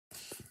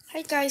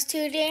Hi guys,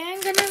 today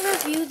I'm gonna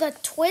review the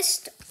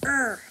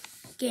Twister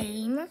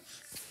game.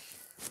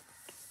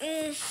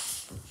 It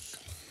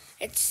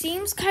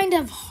seems kind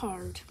of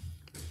hard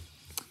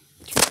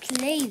to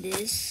play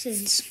this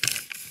since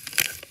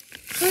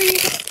how you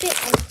can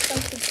fit on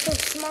something so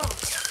small.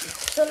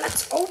 So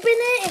let's open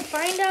it and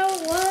find out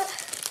what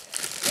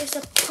you're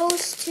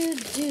supposed to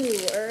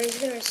do. Or is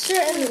there a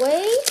certain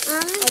way?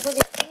 Like with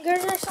your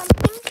fingers or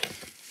something?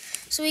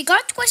 So we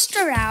got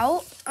Twister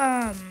out.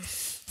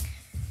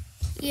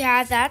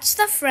 Yeah, that's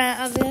the front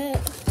of it.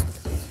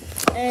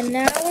 And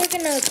now we're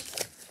gonna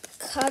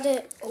cut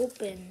it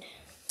open.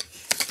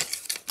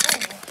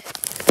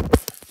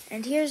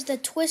 And here's the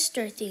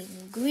Twister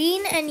thing,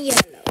 green and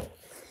yellow.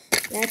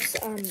 Let's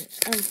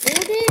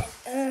unfold it.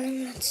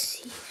 Let's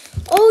see.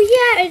 Oh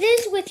yeah, it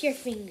is with your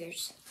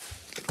fingers.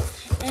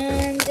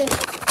 And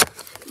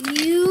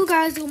you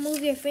guys will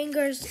move your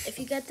fingers. If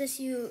you get this,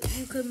 you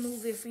could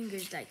move your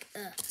fingers like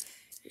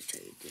just try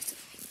to do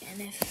something.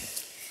 And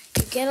if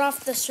you get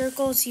off the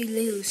circles, you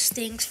lose.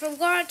 Thanks for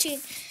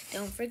watching.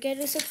 Don't forget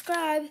to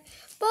subscribe.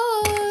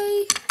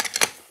 Bye.